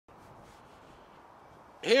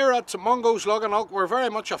here at St Mungo's Lugganock, we're very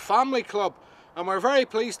much a family club, and we're very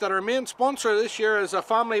pleased that our main sponsor this year is a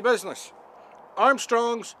family business,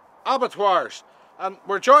 Armstrong's Abattoirs. And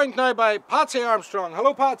we're joined now by Patsy Armstrong.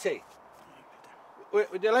 Hello, Patsy.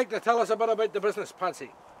 Would you like to tell us a bit about the business,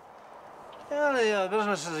 Patsy? Yeah, the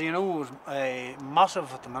business, as you know, is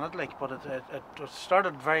massive at the minute, like, but it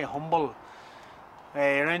started very humble.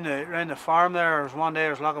 Around the farm there was one day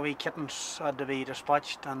there was a lot of wee kittens had to be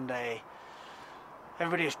dispatched, and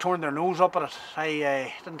everybody was turning their nose up at it.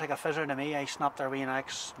 I didn't take a fizzer to me. I snapped their wee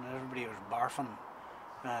necks, and everybody was barfing,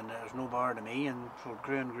 and there was no bar to me, and so it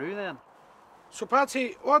grew and grew then. So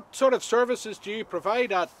Patsy, what sort of services do you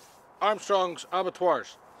provide at Armstrong's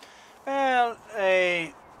Abattoirs? Well,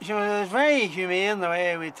 you know, it's very humane the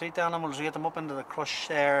way we treat the animals. We get them up into the crush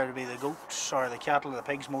there. It'll be the goats or the cattle, the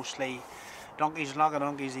pigs mostly. Donkeys, a lot of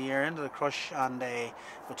donkeys a year into the crush, and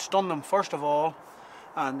would stun them first of all,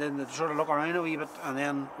 and then they'd sort of look around a wee bit, and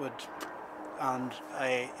then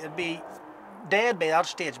it'd be dead by that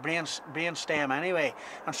stage, brain stem anyway,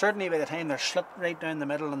 and certainly by the time they're slit right down the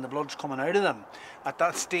middle and the blood's coming out of them, at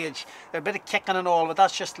that stage, there's a bit of kicking and all, but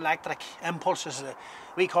that's just electric impulses.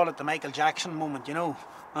 We call it the Michael Jackson moment, you know,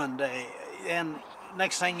 and then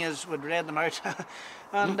next thing is we'd read them out,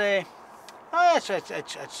 and it's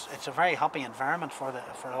a very happy environment for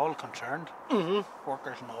all concerned,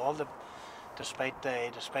 workers and all, despite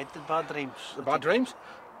the bad dreams. The bad dreams?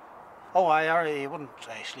 Oh, I wouldn't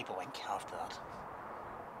sleep a wink after that.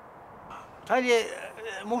 Tell you,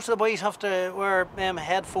 most of the boys have to wear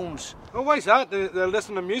headphones. Oh, why's that? They're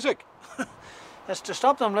listening to music. It's to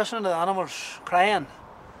stop them listening to the animals crying.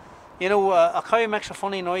 You know, a cow makes a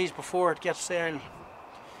funny noise before it gets there.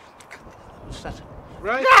 What's that?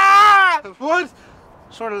 Right. Ah! What?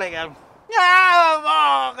 Sort of like a...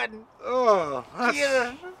 Morgan! Oh, that's...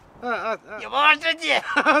 You watched it, you?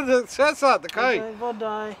 That's that, the cow. Would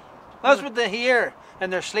I? That's what they hear in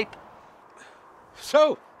their sleep.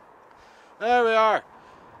 So, there we are.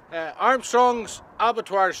 Armstrong's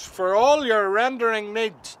Abattoirs for all your rendering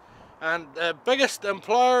needs, and the biggest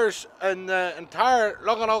employers in the entire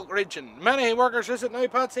Lugganock region. Many workers is it now,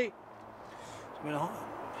 Patsy? You know,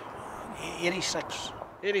 86.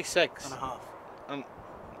 86. And a half. And,